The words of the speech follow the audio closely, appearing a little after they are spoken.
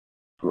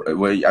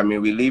well, I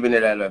mean, we leaving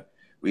it at a,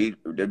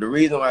 the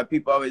reason why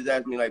people always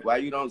ask me, like, why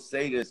you don't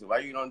say this, why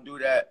you don't do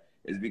that,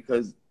 is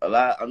because a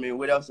lot, I mean,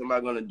 what else am I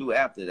going to do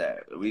after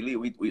that?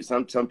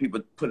 Some people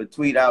put a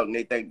tweet out and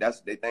they think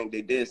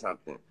they did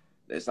something.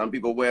 Some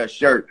people wear a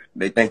shirt,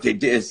 they think they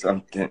did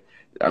something.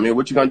 I mean,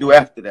 what you going to do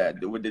after that?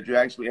 Did you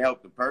actually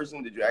help the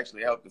person? Did you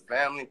actually help the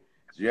family?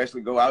 Did you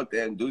actually go out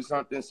there and do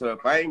something? So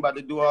if I ain't about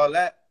to do all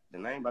that,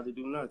 then I ain't about to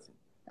do nothing.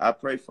 I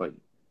pray for you.